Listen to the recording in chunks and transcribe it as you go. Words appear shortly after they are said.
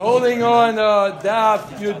Holding on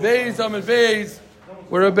Daf Yud Beis Amud Beis,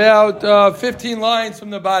 we're about 15 lines from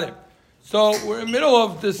the bottom. So we're in the middle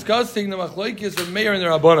of discussing the machlokes of Meir and the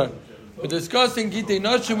Rabbanan. We're discussing Gittin.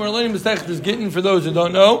 We're learning Masechtas Gittin for those who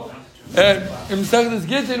don't know. And in Masechtas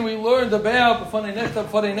Gittin we learned about Fanei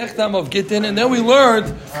Nechtam of Gittin, and then we learned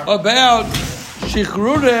about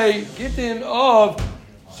Shichrurei Gittin of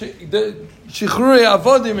the Shichrurei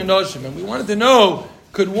Avodim and Noshim. And we wanted to know,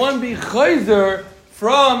 could one be chayzer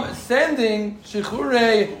from sending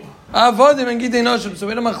Shichrurei Avodim and Gittin Noshim? So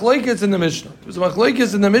we had a machlokes in the Mishnah. There was a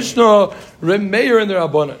machlokes in the Mishnah, Reb Meir and the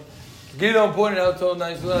Rabbanan. Gittin pointed out so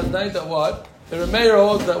nice last night that what? The Reb Meir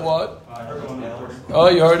holds that what? Oh,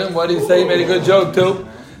 you heard him. What did he say? He made a good joke too.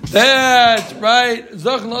 That's right. And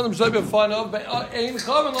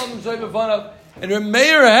Reb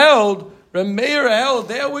Meir held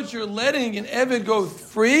that which you're letting an Eved go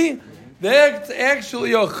free, that's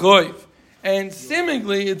actually a chov. And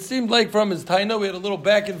seemingly, it seemed like from his taina, we had a little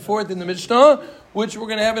back and forth in the Mishnah, which we're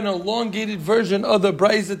going to have an elongated version of the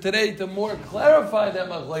Brisa today to more clarify that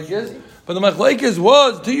machlokes. But the machlokes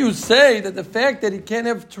was, do you say that the fact that he can't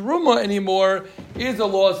have teruma anymore is a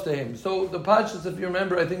loss to him? So the Pashas, if you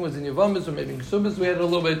remember, I think it was in Yavamis or maybe in Ksubis, we had it a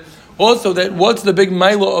little bit. Also, that what's the big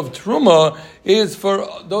mila of teruma is for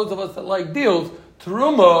those of us that like deals.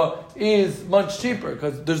 Teruma is much cheaper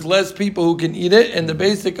because there's less people who can eat it, and the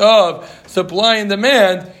basic of supply and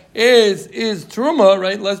demand is teruma,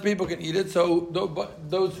 right? Less people can eat it, so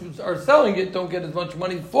those who are selling it don't get as much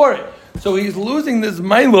money for it. So he's losing this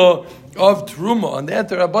mila of teruma, and that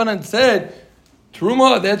the Rabbanan said,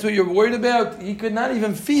 teruma, that's what you're worried about? He could not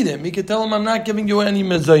even feed him. He could tell him, I'm not giving you any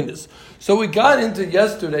mezainis. So we got into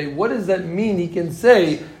yesterday, what does that mean? He can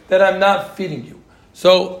say that I'm not feeding you.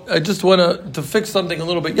 So I just want to fix something a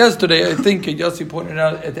little bit yesterday. I think Yossi pointed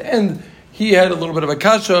out at the end, he had a little bit of a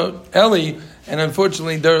kasha, Eli, and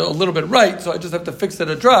unfortunately they're a little bit right, so I just have to fix it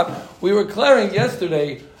a drop. We were clearing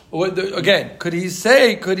yesterday, again, could he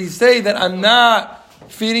say that I'm not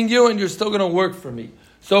feeding you and you're still going to work for me?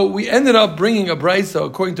 So we ended up bringing a brisa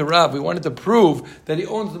according to Rav. We wanted to prove that he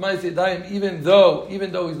owns the Ma'aseh Yadayim even though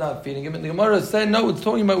he's not feeding him. And the Gemara said, no, it's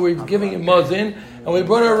talking about where he's giving him mazin. And we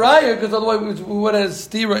brought a raya because otherwise we would have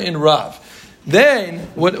stira in Rav. Then,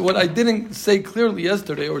 what I didn't say clearly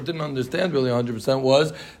yesterday, or didn't understand really 100%,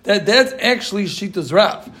 was that that's actually Shita's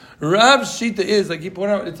Rav. Rav's Shita is, like he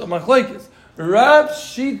pointed out, it's a machlokes. Rav's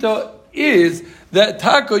Shita is that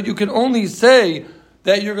Taka, you can only say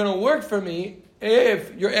that you're going to work for me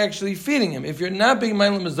if you're actually feeding him. If you're not being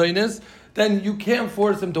Mailam Mazainis, then you can't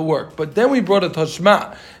force him to work. But then we brought a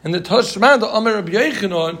Tashma. And the Tashma, the Amar Rabbi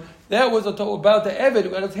Yochanan, that was about the Eved who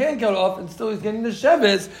got his hand cut off and still he's getting the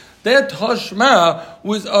Sheves. That Tashma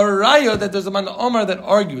was a raya that there's a man Omar that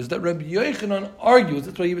argues, that Rabbi Yochanan argues.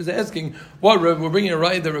 That's why he was asking, we're bringing a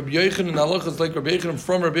raya that Rabbi Yochanan, Halacha is like Rabbi Yochanan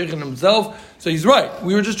from Rabbi Yochanan himself. So he's right.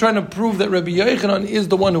 We were just trying to prove that Rabbi Yochanan is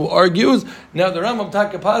the one who argues. Now the Rambam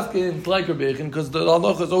Taka Paskin is like Rabbi Yochanan because the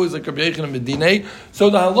Halacha is always like Rabbi Yochanan Medinei.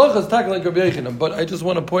 So the Halacha is Taka like Rabbi Yochanan. But I just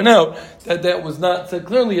want to point out that was not said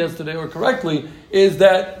clearly yesterday or correctly, is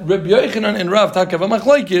that Rabbi Yochanan and Rav Taka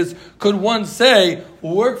Machlokes could one say,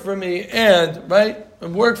 work for me and, right?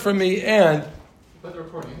 And work for me and. But the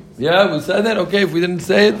recording. Yeah, we said that. Okay, if we didn't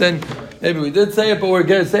say it, then maybe we did say it, but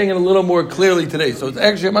we're saying it a little more clearly today. So it's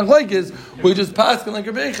actually a machlokes. We just pass like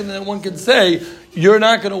Rebbe, and then one can say, you're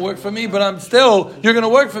not going to work for me, but you're going to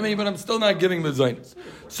work for me, but I'm still not giving the zaynis.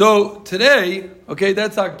 So today, okay,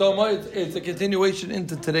 that's Akdama. It's a continuation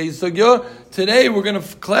into today's sugya. Today we're going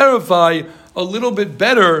to clarify a little bit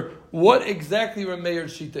better what exactly Reb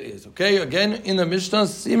Meir's Shita is. Okay, again, in the Mishnah,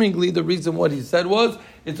 seemingly the reason what he said was,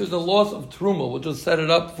 there's a loss of Truma. We'll just set it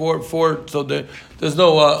up for so there's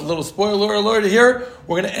no little spoiler alert here.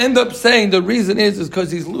 We're going to end up saying the reason is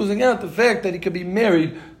because he's losing out the fact that he could be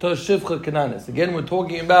married to a shifcha Kananis. Again, we're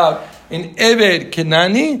talking about an Eved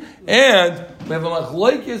Kanani, and we have a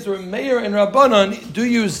machlokes Reb Meir and Rabbanan. Do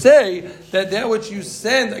you say that which you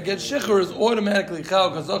send against shikhr is automatically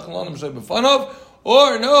chal kazach l'anam shay b'fanav?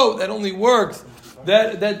 Or no, that only works.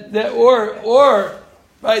 Right,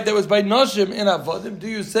 that was by Noshim in Avodim. Do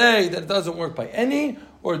you say that it doesn't work by any?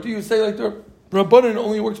 Or do you say like the Rabbanan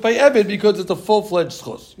only works by Ebed because it's a full-fledged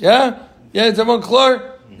schos? Yeah? Yeah, is everyone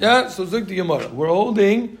clear? Yeah? So Zuk the Gemara. We're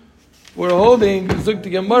holding Zuk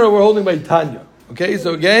the Gemara, we're holding by Tanya. Okay,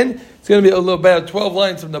 so again, it's going to be about 12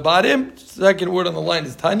 lines from the bottom. Second word on the line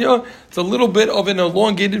is Tanya. It's a little bit of an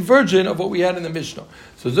elongated version of what we had in the Mishnah.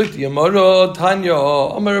 So Zuk the Gemara, Tanya,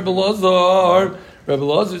 Amar Rebbe Lazar. Rebbe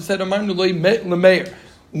Lazar said,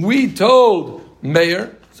 we told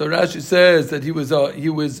Meir, So Rashi says that he was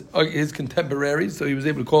his contemporary, so he was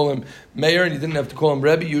able to call him Meir, and he didn't have to call him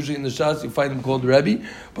Rebbe. Usually in the Shas you find him called Rebbe.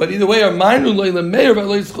 But either way, Armanu Leila Meir,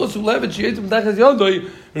 Rabbi isn't it a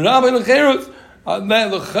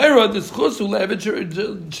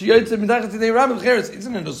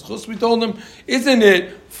schus? We told him, isn't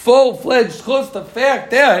it full-fledged schus? The fact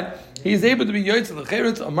that he's able to be Yoitz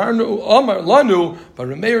L'Cheretz, Amar Lanu, but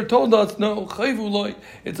Reb Meir told us, no,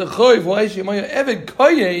 it's a chov. Why is Shemaya Eved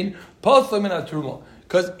Koyin, Pasla Min HaTruma?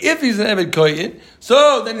 Because if he's an Eved Koyin,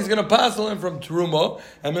 so then he's going to passel him from Truma,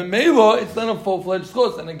 and Memela, it's not a full-fledged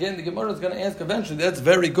schus. And again, the Gemara is going to ask eventually, that's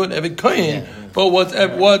very good, Eved Koyin, but what's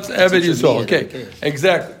Eved Yisrael? Okay,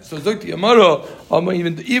 exactly. So Zuk the Gemara,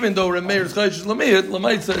 even though Reb Meir's Chayish is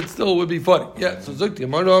Lamaitza, it still would be funny. Yeah, so Zuk the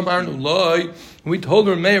Gemara, Amarnu Loi, we told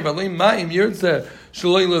Reb Meir, Valim Ma'im Yirtzeh,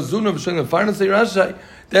 Shaloi Lazuna, V'Shaloi Farnasei Rashai.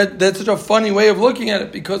 That's such a funny way of looking at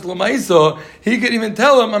it, because Lamaisa, he could even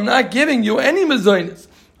tell him, I'm not giving you any mezainis.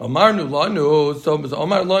 Amarnu Lanu, so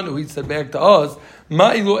Amar Lanu, he said back to us,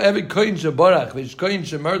 Ma'ilu Eved Koyin Shebarach, Vish Koyin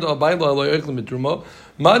Shemerda Abayla Aloy Echlim Mitruma,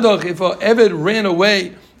 Madach, if a Eved ran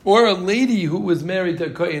away, or a lady who was married to a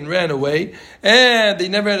Kohen ran away, and they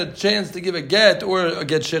never had a chance to give a get or a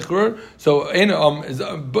get shichrur, so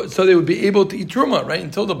they would be able to eat truma, right?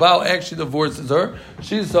 Until the Baal actually divorces her,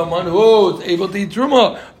 she's someone who is able to eat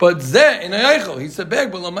truma. But zeh in ayaychel, he said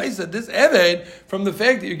back, but Lamai said this Eved, from the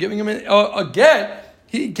fact that you're giving him a get,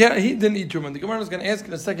 he didn't eat truma. The Gemara is going to ask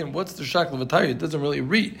in a second, what's the shakl of a tire? It doesn't really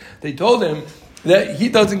read. They told him that he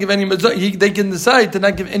doesn't give any mezainis. They can decide to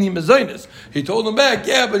not give any mezainis. He told them back,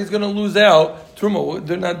 yeah, but he's going to lose out truma.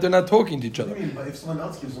 They're not talking to each other. What do you mean? But if someone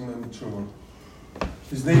else gives him truma,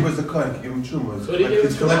 his neighbor's a kohen, give him truma. So he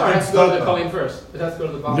gives truma, or has to go to the kohen first. It has to go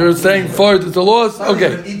to the bottom. You're saying first it's a loss?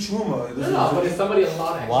 Okay. Eat truma. No, but if somebody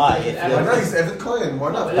allowed why? Why not? He's Eved Kohen.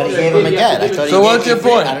 Why not? But he gave him a get. So what's your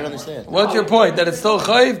point? I don't understand. What's your point? That it's still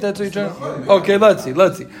chayiv? That's what you're trying to... Okay, let's see.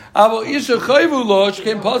 Avo isha chayivu lo,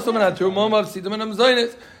 shkein pasam and hatruma, mavsidim and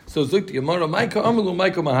amzaynis. So zuk the Gemara, Maika Amalu,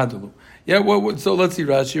 Maika Mahadalu. Yeah, so let's see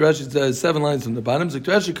Rashi. Rashi says 7 lines from the bottom. Zuk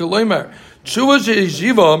Rashi Koloimar. Tshuva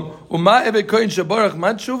she'ishivam, uma evet koyin shabarach,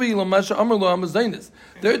 ma tshuvi lo masha amalu amazainis.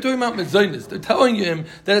 They're talking about mezainis. They're telling him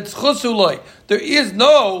that it's chusuloi. There is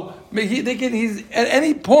no, he's at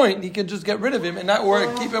any point, he can just get rid of him and not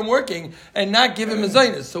work, keep him working and not give him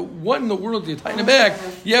mezainis. So what in the world are you tying him back?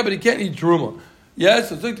 Yeah, but he can't eat truma. Yeah,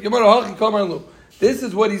 so zuk the Gemara, Hachi Kamar Lu. This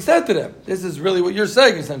is what he said to them. This is really what you're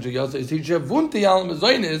saying, essentially. You'll say, but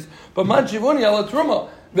truma.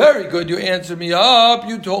 Very good, you answered me up.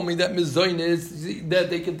 You told me that mezainis, that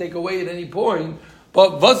they can take away at any point.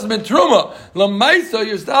 But vasmin truma. Lamaisa,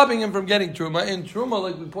 you're stopping him from getting truma. And truma,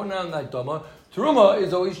 like we pointed out in that Dhamma, truma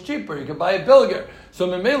is always cheaper. You can buy a bilger. So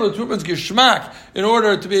memela truma is geschmack in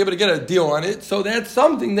order to be able to get a deal on it. So that's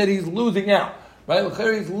something that he's losing out. Right?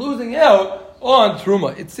 He's losing out on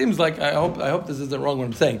truma. It seems like, I hope this isn't wrong what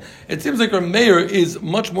I'm saying. It seems like Reb Meir is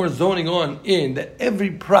much more zoning on in that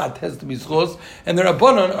every prat has to be schos, and the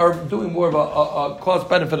Rabbanan are doing more of a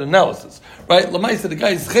cost-benefit analysis. Right? Lamaisa, the guy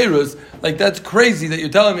is cherus, like that's crazy that you're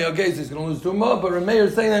telling me, okay, so he's going to lose truma, but Reb Meir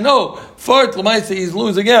is saying that no, fart, Lamaisa, he's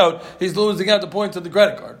losing out the points of the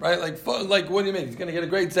credit card, right? Like what do you mean? He's going to get a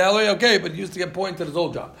great salary, okay, but he used to get points at his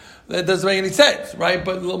old job. That doesn't make any sense, right?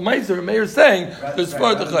 But Lamaisa, Reb Meir is saying, there's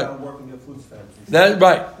fart the chay. That's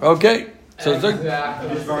right. Okay. So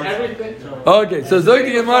everything. Okay. So Zuk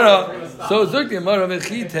the Gemara. So Zuk the Gemara.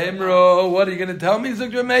 What are you going to tell me,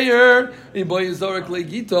 Zuk Meir?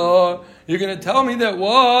 You're going to tell me that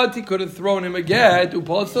what he could have thrown him a get.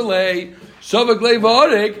 But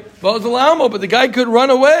the guy could run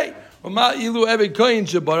away.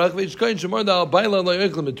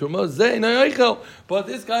 But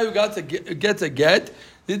this guy who gets a get,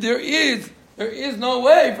 there is no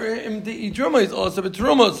way for him to eat truma. He's also a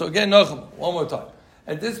truma. So again, one more time.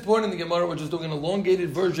 At this point in the Gemara, we're just doing an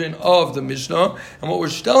elongated version of the Mishnah, and what we're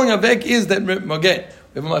telling Avek is that again,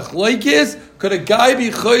 we have a machlokes. Could a guy be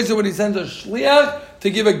chayzer when he sends a shliach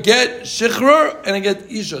to give a get shichrur and a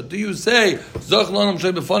get isha? Do you say zach lanam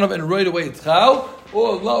shay b'fanav and right away it's chal?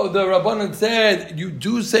 Or the Rabbanan said you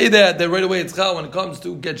do say that right away it's chal when it comes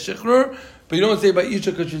to get shichrur? But you don't say by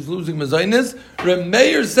Isha because she's losing mezainis. Reb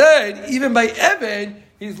Meir said, even by Eved,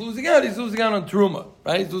 he's losing out. He's losing out on Truma.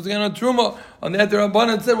 Right? He's losing out on Truma. On that, the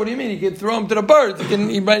Rabbanan said, what do you mean? He can throw him to the birds. He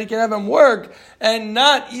can have him work and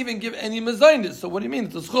not even give any mezainis. So what do you mean?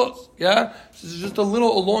 It's a schos. Yeah? This is just a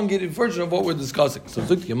little elongated version of what we're discussing. So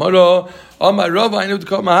look, Gemara, my Rav, I know to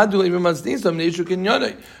call Mahadu even Masnisam Neishu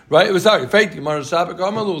Kinyane. Right? It was sorry. Fake Gemara Shabbat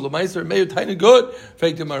Kamalu. Lamaiser Meir tiny good.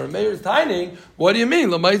 Fake Gemara Meir is tiny. What do you mean?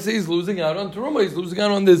 Lamaiser is losing out on Truma. He's losing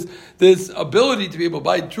out on this ability to be able to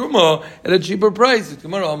buy Truma at a cheaper price.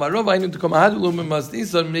 Gemara, my Rav, I know to call Mahadu even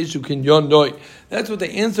Masnisam Neishu Kinyane. That's what they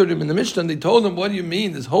answered him in the Mishnah. They told him, what do you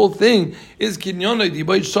mean? This whole thing is Kinyane. You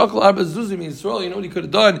know what he could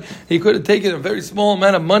have done? He could have taken a very small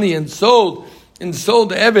amount of money and sold the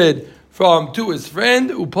Eved to his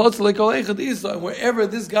friend, and wherever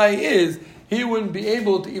this guy is, he wouldn't be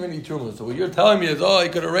able to even eat Truma. So what you're telling me is, he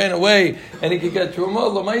could have ran away and he could get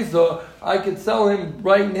Truma. Lamaisa, I could sell him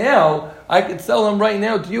right now.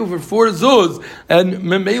 To you for 4 zuz, and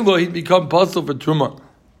Memelo, he'd become puzzle for Truma.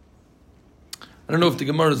 I don't know if the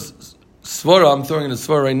Gemara's svara, I'm throwing in a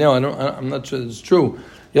svara right now. I'm not sure it's true.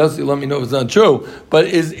 Yes, you let me know if it's not true. But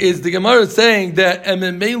is the Gemara saying that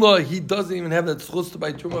Memelo, he doesn't even have that schus to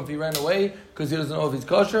buy Truma if he ran away because he doesn't know if he's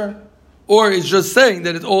kosher? Or is just saying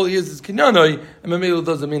that all he is kinyanoi and Memelo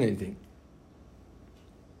doesn't mean anything?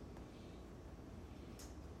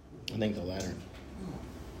 I think the latter.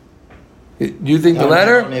 Do you think the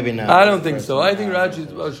latter? Maybe not. I don't think so. I think Raji's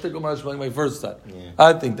shtickle mash like my first side. Yeah.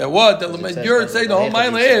 I think that you're saying the whole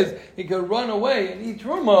mile is he could run away and eat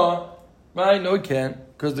Truma, right? No, he can't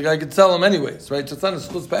because the guy could sell him anyways, right? So it's not a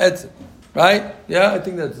schus ba'etzim, right? Yeah, I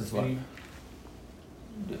think that's this one.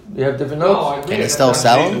 Do you have different notes? Can he still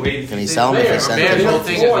sell him? Can he sell him if he sends him? The whole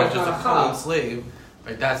thing is like just a Kohen slave.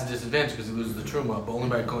 Right, that's a disadvantage because he loses the Truma, but only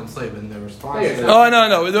by a Kohen slave, and the response is... Oh,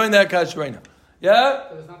 no, we're doing that kash right now. Yeah?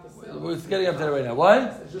 We're getting up to that right now.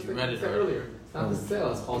 What? It's just like you said earlier. It's not the sale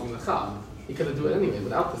that's causing the chov. He could have do it anyway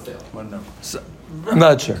without the sale. So, I'm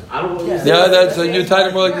not sure. I don't know. Yeah, that's so you tied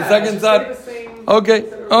it more like the second side. Okay.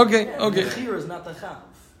 The chir is not the chav.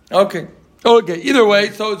 Okay. Either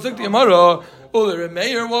way, so it's the Gemara. Reb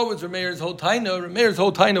Meir, what was Reb Meir's whole taina? Reb Meir's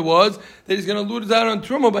whole taina was that he's going to lose out on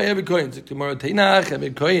Truma by Eved Kohen. Tomorrow, Teinach,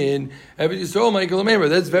 Eved Kohen, Eved Yisrael, Michael Meir.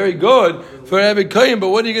 That's very good for Eved Kohen, but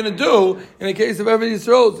what are you going to do in the case of Eved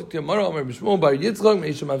Yisrael? Tomorrow, Bishmol Bar Yitzchak,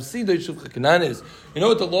 Meisham Avsido, Shifcha Kananis. You know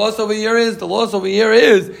what the loss over here is? The loss over here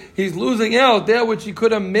is he's losing out that which he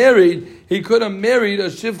could have married. He could have married a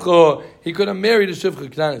shifcha. He could have married a shifcha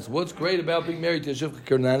knanis. What's great about being married to a shifcha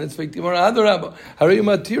knanis?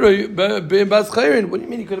 What do you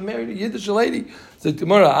mean he could have married a Yiddish lady? So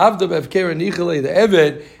tomorrow, Avda b'Evkera Nichalei, the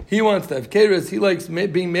Eved, he wants to have keres. He likes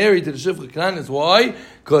being married to the shifcha knanis. Why?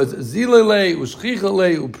 Because zilele,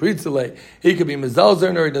 ushchichale, upritzale. He could be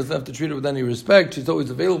mezalzer, or he doesn't have to treat her with any respect. She's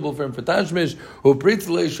always available for him for tashmish.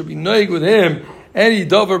 Upritzale should be noig with him any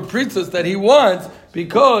dover pritzas that he wants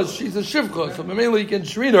because she's a shifcha. So mainly he can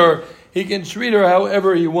treat her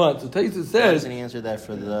however he wants. So Taisa says. Why doesn't he answer that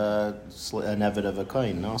for the nevet of a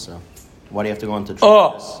kohen also? Why do you have to go into?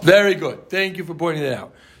 Very good. Thank you for pointing that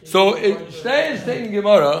out. So Shtei is taking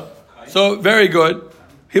Gemara. So very good.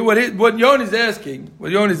 What Yon is asking,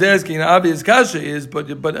 the obvious kasha is, but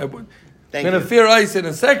I'm going to fear ice in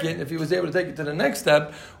a second, if he was able to take it to the next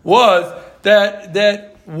step, was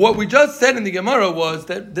that what we just said in the Gemara was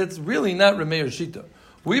that's really not Reb Meir Shita.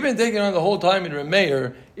 We've been taking on the whole time in Reb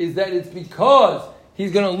Meir is that it's because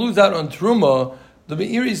he's going to lose out on Truma. The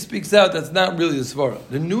Meiri speaks out that's not really a svara.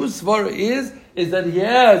 The new svara is that he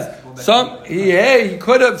has he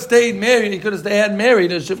could have stayed married, he could have had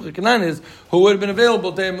married a shifcha kananis who would have been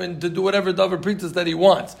available to him and to do whatever davar pritzas that he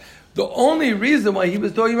wants. The only reason why he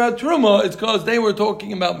was talking about Truma is because they were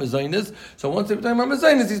talking about Mezainis. So once they were talking about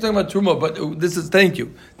Mezainis, he's talking about Truma. But this is, thank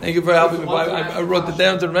you for helping me. I wrote it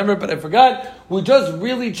down to remember, but I forgot. We just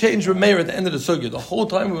really changed Reb Meir at the end of the sugya. The whole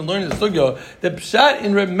time we were learning the sugya, the pshat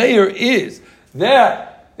in Reb Meir is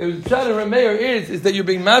that you're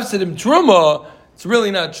being mafsid in Truma. It's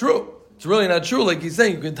really not true. It's really not true. Like he's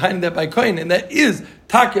saying, you can tie that by coin, and that is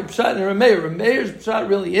takip pshat and Reb Meir. Reb Meir's pshat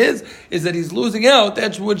really is that he's losing out.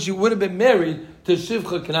 That's when she would have been married to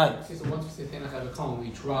shifcha kananis. So once we say Teinach Eved Kohen,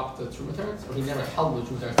 we dropped the Truma Teretz, or he never held the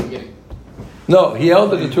Truma Teretz at the beginning? No, he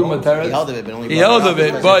held the Truma Teretz. He held of it, but only he held of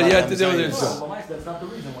it, but he had to deal with it. That's not the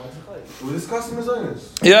reason why it's a chayv. We're discussing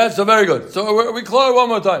Mezainis. Yeah, so very good. So we clear it one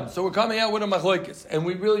more time. So we're coming out with a machlokes, and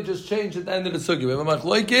we really just changed at the end of the sugya. We have a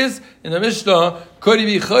machlokes in the Mishnah. Could he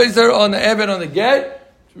be chayzer on the Eved on the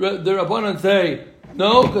get? The Rabbanan say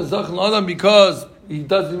no, because he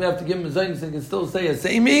doesn't even have to give him a zayin, so he can still say a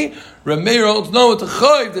seimi. Reb Meir holds no, it's a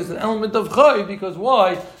chayv. There's an element of chayv because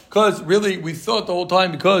why? Because really we thought the whole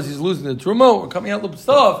time because he's losing the truma. We're coming out with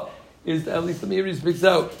stuff. Is at least the Meiri speaks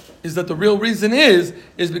out. is that the real reason is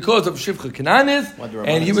because of shifcha kananis, What the Rabbanan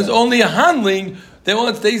and he was said. only a handling.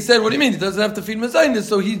 They said, what do you mean? He doesn't have to feed mezainis,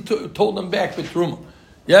 so he told them back with truma.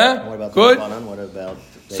 Yeah, What about good. the Rabbanan? What about?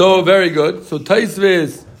 So very good. So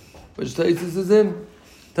Taisvis, which Taisis is in?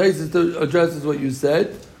 Taisis addresses what you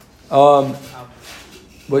said. What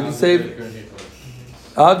did you say?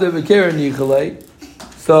 Avde v'keren yichalei.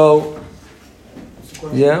 So,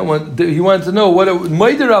 yeah, he wants to know what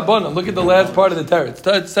Meider Rabbanan. Look at the last part of the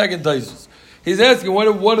teretz. Second Taisus. He's asking, what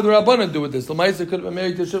do the Rabbanan do with this? Lamaisa could have been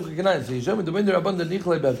married to shifcha kananis. So Yishem the Meider Rabbanan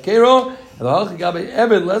nichalei bevkero and the halacha gabe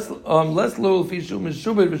eved less lo fishu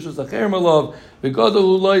mishubed v'shus acher malav because of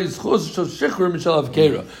ulay schos shichr mishal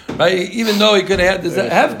avkero. Right? Even though he could have had this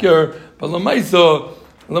hefker, but Lamaisa,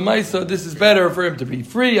 this is better for him to be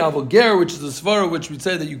free. Avoger, which is a svara, which we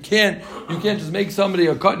say that you can't just make somebody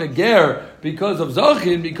a cut in a ger because of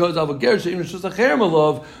zachin, because avoger sheim shus acher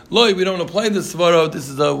malav. Loi, we don't apply this svara. This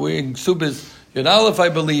is we're in Subis Yud Aleph, I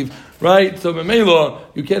believe, right? So Memela,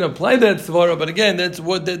 you can't apply that svara. But again, that's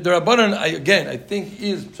what the Rabbanan. I think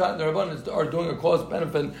is the Rabbanan are doing a cost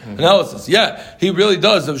benefit analysis. Yeah, he really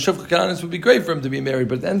does. So shifcha kananis would be great for him to be married.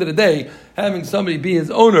 But at the end of the day, having somebody be his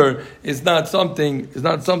owner is not something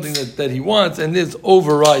that he wants, and this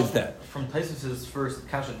overrides that. From Taisus' first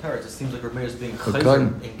kasha teretz, it seems like Reb Meir is being chayzer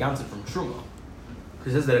and ganzit from truma.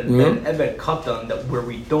 Because it says that an evet katan, that where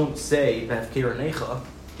we don't say v'hafker necha,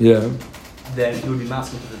 then he would be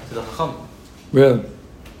masking to the chacham. Really?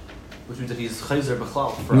 Which means that he's chayzer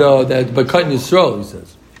b'chlal. No, that by cutting Yisrael, he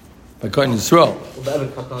says. By cutting Yisrael. Well, the evet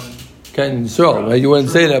katan. Cutting Yisrael, right? You wouldn't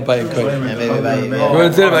say that by a cutting. You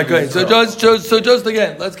wouldn't say that by cutting. So just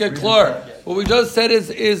again, let's get clear. What we just said is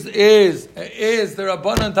the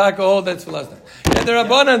Rabbanan Taka hold, that's for last time. And the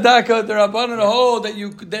Rabbanan hold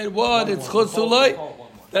that what? It's Chosulai.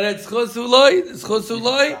 That it's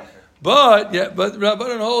Chosulai. But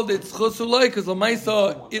Rabbanan hold it's Chosulai because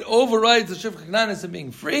Lamaisa, it overrides the shifcha kananis and being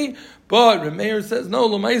free. But Reb Meir says, no,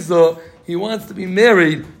 Lamaisa, he wants to be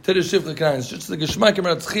married to the shifcha kananis. Just like Geshmak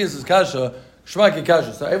Emrat is kasha, Geshmak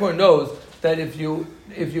kasha. So everyone knows that if you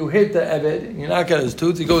hit the Eved and you knock out his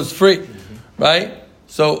tooth, he goes free. Right?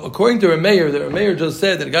 So according to Reb Meir, the Reb Meir just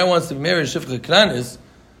said that a guy wants to be married to shifcha kananis.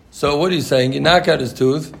 So what are you saying? You knock out his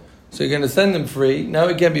tooth, so you're going to send him free. Now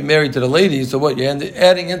he can't be married to the lady. So what? You're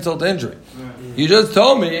adding insult to injury. You just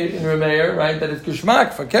told me in Reb Meir, right, that it's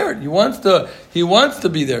Geshmak for carrot. He wants to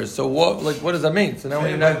be there. So what does that mean? So now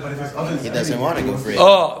when he doesn't want to go free.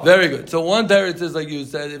 Oh, very good. So one teretz is like you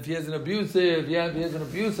said, if he has an abusive,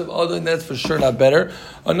 other than that's for sure not better.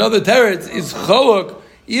 Another teretz is cholok.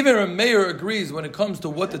 Even Reb Meir agrees when it comes to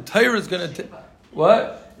what the Torah is going to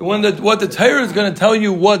what the Torah is going to tell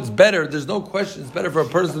you what's better. There's no question it's better for a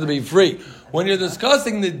person to be free. When you're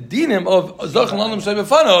discussing the dinim of Zachan Lalam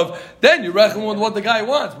Shebefanov, then you reckon with what the guy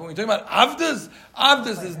wants. But when you're talking about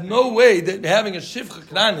Avdus is no way that having a shifcha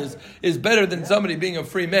kananis is better than somebody being a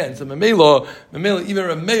free man. So Memela, even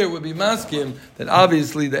Reb Meir would be masking that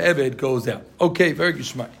obviously the Eved goes out. Okay, very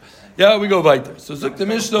geschmack. Yeah, we go weiter. So Zuk the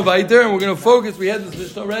Mishnah weiter, and we're going to focus. We had this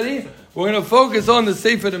Mishnah already. We're going to focus on the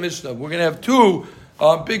Sefer of the Mishnah. We're going to have two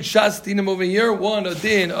big shas dinim over here. One a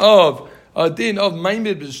din of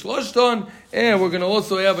Maimid b'Shloshton, and we're going to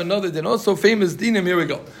also have another din, also famous dinim. Here we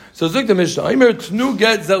go. So Zuk the Mishnah. Aimer tnu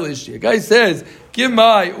get zel ishti. A guy says, "Give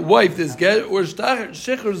my wife this get, or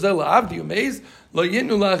shecher zel avdi umeis lo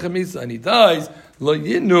yitnu la'achar misa," and he dies. Lo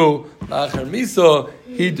yitnu la'achar misa.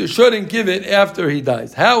 He shouldn't give it after he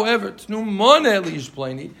dies. However, tnu moneh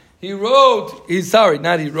li'ishpleni. He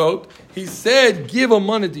said, give a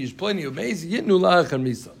money to Yish plenty of maize, yitnu la'achar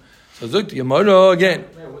misa. So Zuk the Gemara again.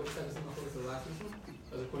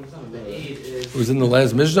 It was in the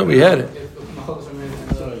last Mishnah, we had it. Because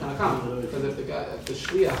if the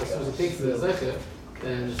shliach, as soon as he takes the zecher,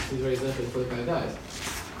 then he's very zecher before the guy dies.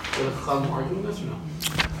 So the Chacham arguing this or no?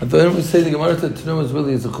 I thought it would say the Gemara said Tnu was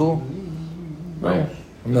really a zechul. No,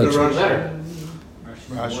 I'm not sure.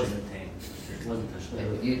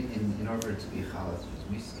 In order to be chalas,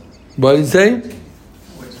 What did he say?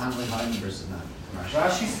 What's handling hiding versus not?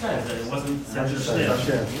 Rashi says that it wasn't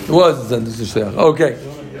shliach. It was a sentence to shliach. Okay.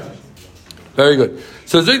 Very good.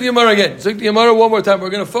 So Zuk the Gemara again. Zuk the Gemara one more time. We're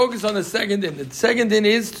going to focus on the second din. The second din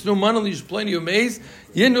is Tnu manalish plenty of maize.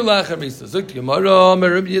 Yinu la'achar misa. Zuk the Gemara.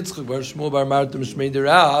 Merib Yitzchak bar Shmuel bar Marta Mishmei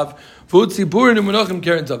derav. V'ut tziburin u'menachem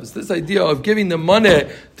keren tavis. This idea of giving the money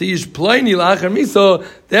to yish plenty la'achar misa,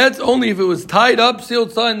 that's only if it was tied up,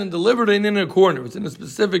 sealed, signed, and delivered in a corner. It's in a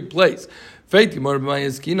specific place. What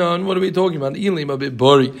are we talking about?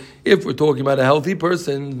 If we're talking about a healthy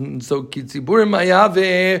person, so tziburin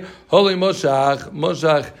mayave holy moshach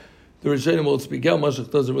the Rishonim will speak out. Mashach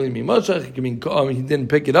doesn't really mean Mashach. It can mean he didn't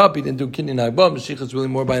pick it up. He didn't do Kinyan Hagbah. Mashiach is really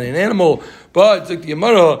more by an animal. But it's like the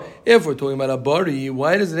Gemara. If we're talking about a bari,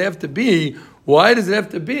 why does it have to be? Why does it have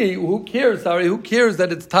to be? Who cares? Sorry, who cares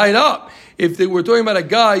that it's tied up? If they were talking about a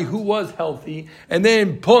guy who was healthy and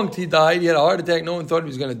then punked, he died. He had a heart attack. No one thought he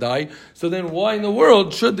was going to die. So then, why in the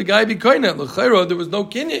world should the guy be koinah? L'chayra, there was no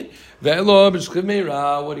kinyan. Ve'elo b'shchiv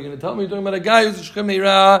meira. What are you going to tell me? You're talking about a guy who's a shchiv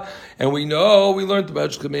meira, and we learned about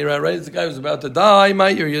shchiv meira, right? It's a guy who's about to die.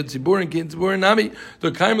 Ma'ir yed tziburin kin tziburin nami. The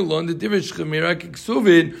kaimelon the divrei shchiv meira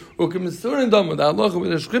kiksuvin u'kemisurin dam. The halacha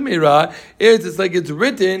with a shchiv meira is it's like it's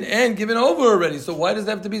written and given over already. So why does it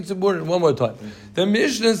have to be tziburin? One more time. The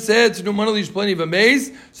Mishnah said to do manalish plenty of a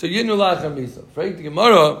maze, so yinu lachem misa. Frank the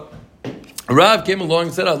Gemara, Rav came along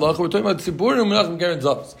and said, "Halacha, we're talking about tziburin and menachem karen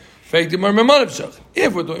zavs."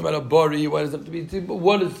 If we're talking about a bari, why does it have to be tziburin?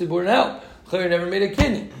 What is tziburin now? Chayr never made a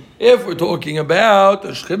kinyan. If we're talking about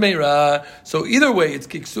a shchiv meira, so either way, it's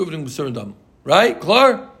kiksuvin and b'surin dam. Right?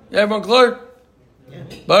 Klar? Everyone klar?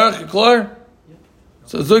 Baruch, klar?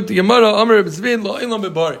 So zok the Gemara, Amar Reb Tzvi, lo ilam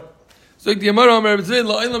bebari. Zok the Gemara, Amar Reb Tzvi,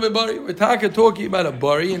 lo ilam bebari. We're talking about a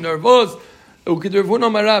bari, and ravs. Ukidervuno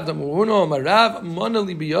marav, damuhuno marav,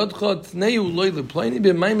 manali biyadcha, tneu loy leplaini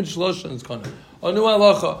b'maimed shlosh and skana. A new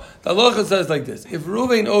halacha. The halacha says like this: if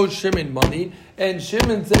Reuven owes Shimon money, and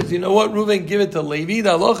Shimon says, "You know what, Reuven, give it to Levi,"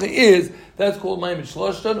 the halacha is that's called maimed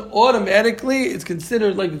shloshtan. Automatically, it's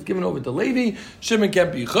considered like it's given over to Levi. Shimon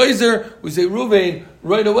can't be chayzer. We say Reuven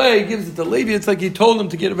right away gives it to Levi. It's like he told him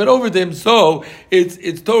to give it over to him, so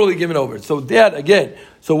it's totally given over. So that again.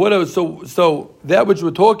 So that which we're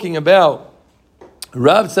talking about.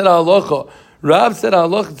 Rav said halacha.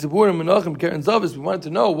 Tziburim menachem karen zavis. We wanted to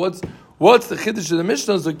know what's the chiddush of the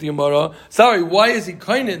Mishnah? Like the Gemara. Sorry, why is he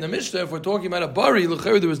kind in the Mishnah? If we're talking about a bari,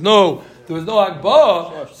 there was no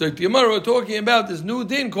hagbah. So like the Gemara, we're talking about this new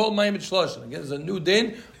din called maimed shloshim. Again, it's a new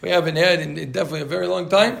din we haven't had in definitely a very long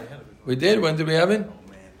time. We did. When did we have it?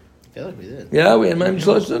 I feel like we did. Yeah, we had maimed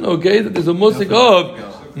shloshim. Okay, there's a musik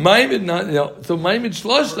of maimed. So maimed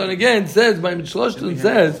shloshim again says maimed shloshim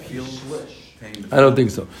says. I don't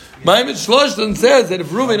think so. Maimed Shloshtan says that if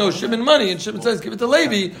Reuven owes Shimon money and Shimon says give it to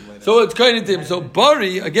Levi, so it's kind of him. So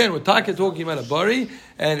Bari, again, we're talking about a Bari,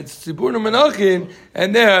 and it's tziburin menachem,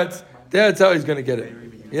 and that's how he's going to get it.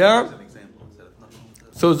 Yeah?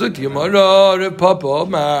 So Zuk Yamara, Reb Papa,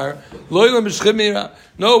 Omar, Loilam b'shchiv meira.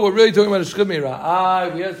 No, we're really talking about a shchiv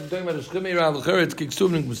meira. We have to talking about a shchiv meira. L'chera it's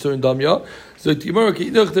kiksuvin b'surin damya. So Yamara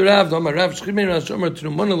ki'idach the Rav, Omar Rav shchiv meira shomer to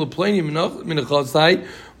mana l'pleini minachasai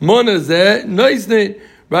mana zeh noisnit.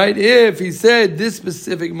 Right? If he said this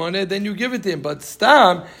specific money, then you give it to him. But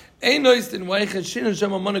stam. We had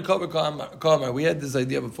this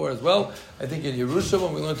idea before as well. I think in Yerusha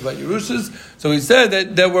when we learned about Yerushas. So he said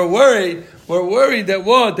that we're worried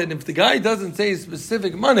that if the guy doesn't say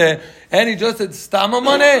specific money and he just said stama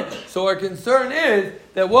money, so our concern is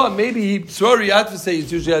that maybe he sorry say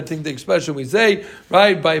is usually I think the expression we say,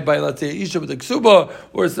 right, by let's say Isha with the Ksuba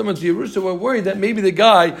or someone to Yerusha, we're worried that maybe the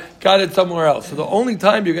guy got it somewhere else. So the only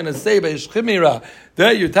time you're going to say by Shchimira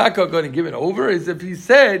that your taka going to give it over is if he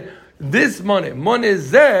said this money is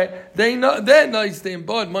there, then nice thing,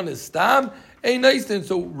 but money is stam, ain't nice thing.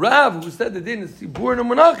 So Rav, who said the din is tziburin and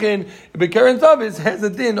menachem, b'karen tavis has a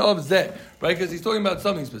din of zeh, right? Because he's talking about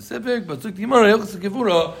something specific. But Zuk Yimara Hilchos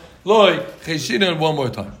Kivura loy cheshinan one more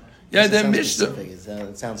time. Yeah, then Mishnah.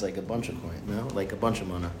 It sounds like a bunch of coin, no? Like a bunch of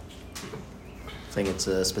money. I think it's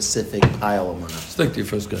a specific pile of money. Stick to your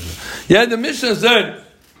first question. Yeah, the Mishnah said.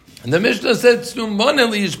 And the Mishnah said,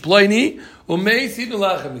 "Snumaneli is plaini umeis yinu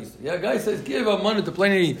lachamisa." Yeah, guy says, "Give a money to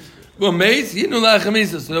plaini umeis yinu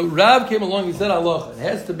lachamisa." So Rav came along. He said, "Halacha. It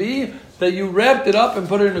has to be that you wrapped it up and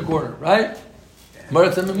put it in a corner, right?"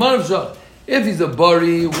 If he's a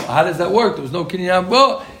bari, how does that work? There was no kinyan.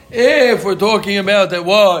 Well, if we're talking about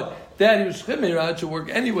that he was shchimira, it should work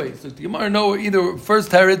anyway. So the Gemara know either first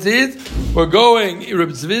teretz is we're going Reb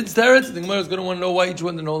Zvid's teretz. The Gemara is going to want to know why each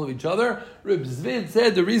one didn't know of each other. Reb Zvid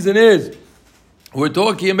said the reason is we're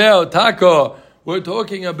talking about taka. We're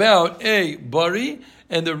talking about a bari,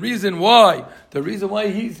 and the reason why he's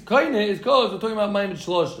kaineh is because we're talking about maimed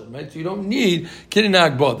shloshtan, right? So you don't need kinyan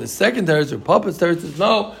hagbah. The second teretz or papa's teretz is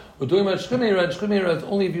no. We're talking about shchimira. Shchimira is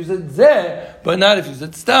only if you said zeh, but not if you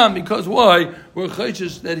said stam. Because why? We're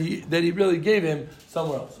chayshish that he really gave him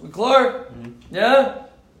somewhere else. We clear? Yeah,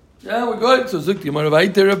 we're good. So zuk Gemara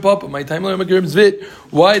vayter Reb Papa. My time learning Reb Zvid.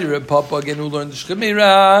 Why did Reb Papa again who learned the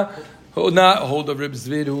shchimira? Not hold of Reb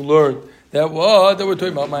Zvid who learned that we're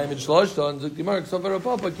talking about Mayim Shloshta and Zuktimar Ksafar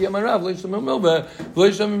Papa Kiyamarav Leisham Milva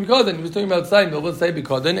Leisham Bikoden. He was talking about saying Milva say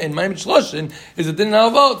Bikoden and Mayim Shloshin is a din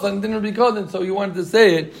Avot and din Bikoden. So you wanted to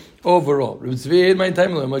say it overall. Reb Tzvid my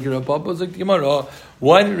time Lemagir Papa Zuktimar.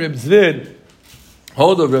 Why did Reb Tzvid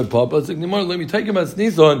hold of Reb Papa? Let me take him as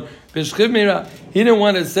Nison. He didn't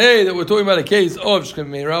want to say that we're talking about a case of Shchiv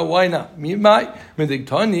Meira. Why not?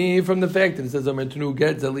 From the fact that it says Amertunu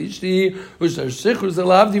get Zalishti, Ushar Shichur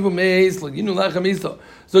Zalavdi Vumeis, Laginu Lachamisa.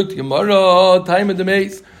 Zuk Gemara, time of the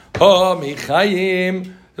mace. Ha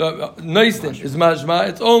Mechayim. Noisten is mashma.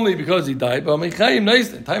 It's only because he died. But Mechayim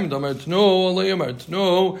Noisten. Time of the Amertunu, Loy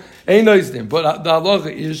Amertunu, ain't Noisten. But the halacha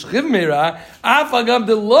is Shchiv Meira. Afagam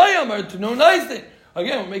the Loy Amertunu Noisten.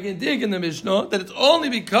 Again, we're making a dig in the Mishnah that it's only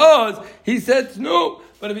because he said tnu.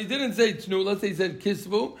 But if he didn't say tnu, let's say he said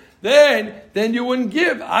kisvu, then you wouldn't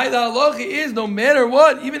give. Either halacha is no matter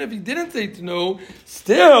what, even if he didn't say tnu,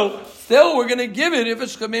 still we're going to give it if a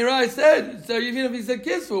shkamerai said. So even if he said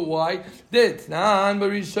kisvu, why? Ditnan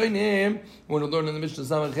barishonim. When we learn in the Mishnah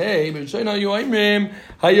Samachay, barishonim yoimrim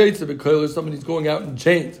hayotze bekoil. Somebody's going out in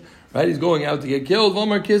chains. Right, he's going out to get killed.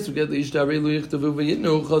 Vomar kiss to get the ishtavi luichtavu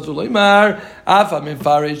v'yitnu chazuleimar. Afa min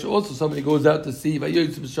farish. Also, somebody goes out to sea.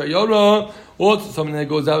 Vayotz b'shayora. Also, somebody that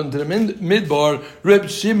goes out into the midbar. Reb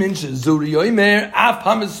Shimon shezuri yoimer. Af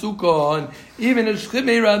hamesukon. Even a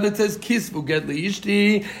shchimera that says kiss will get the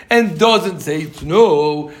ishti and doesn't say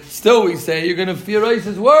tnu. Still, we say you're going to fear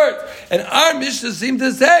his words. And our Mishnah seems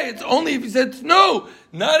to say it's only if he said tnu.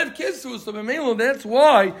 Not if kisvu, so that's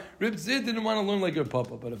why Reb Tzid didn't want to learn like your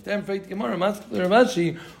papa. But if them faith Gemara,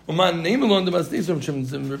 Ravashi, Uman name alone the Mastis from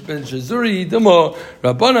Ben Shazuri, Demo,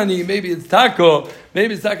 Rabbanani, maybe it's Taka the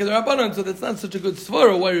Rabbanan, so that's not such a good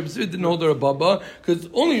svara why Reb Tzid didn't hold the Rabbaba, because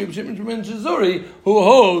only Reb Shimon Ben Shazuri who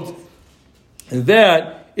holds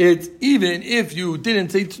that it's even if you didn't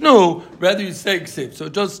say tnu, rather you say ksiv. So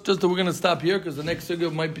just we're going to stop here because the next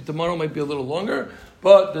sugya might be tomorrow, might be a little longer.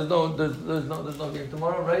 But there's no game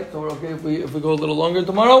tomorrow, right? So we're okay if we go a little longer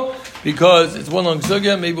tomorrow because it's one long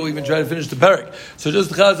sugya. Maybe we'll even try to finish the parak. So just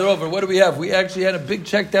to chazer over, what do we have? We actually had a big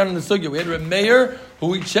check down in the sugya. We had Reb Meir, who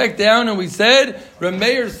we checked down and we said Reb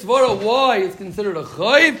Meir's svara why it's considered a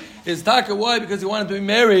chov is taka why because he wanted to be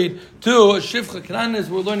married to a shifcha kananis.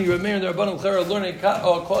 We're learning Reb Meir and the Rabbanan Chera learning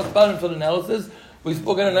cost balance analysis. We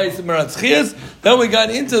spoke on a nice Meratzchias. Then we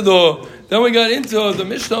got into the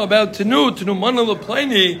Mishnah about tenu mana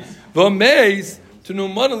lepleni v'meis, tenu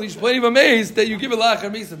mana lishpleni v'meis, that you give a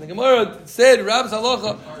lachar misa. The Gemara said, ravs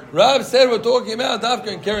halacha. Rav said we're talking about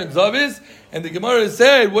Dafka and Karen Zavis, and the Gemara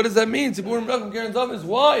said, what does that mean? Tziburin and Karen Zavis.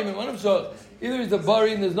 Why? Either he's a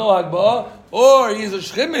bari and there's no hagbah, or he's a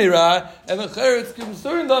shchimera and the cheretz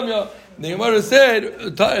concerned damya. The Gemara said,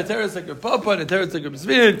 a teretz like a papa and a teretz like a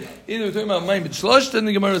b'svid. Either we're talking about mayim b'shlosh, and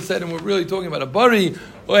the Gemara said, and we're really talking about a bari,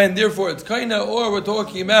 and therefore it's kaina, or we're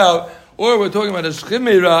talking about a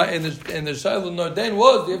shchimera, and the shaila norden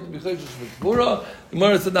was, you have to be chayshish v'kfura. The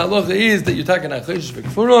Gemara said, the halacha is that you're talking about chayshish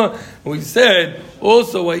v'kfura, and we said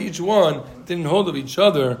also why each one didn't hold of each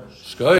other.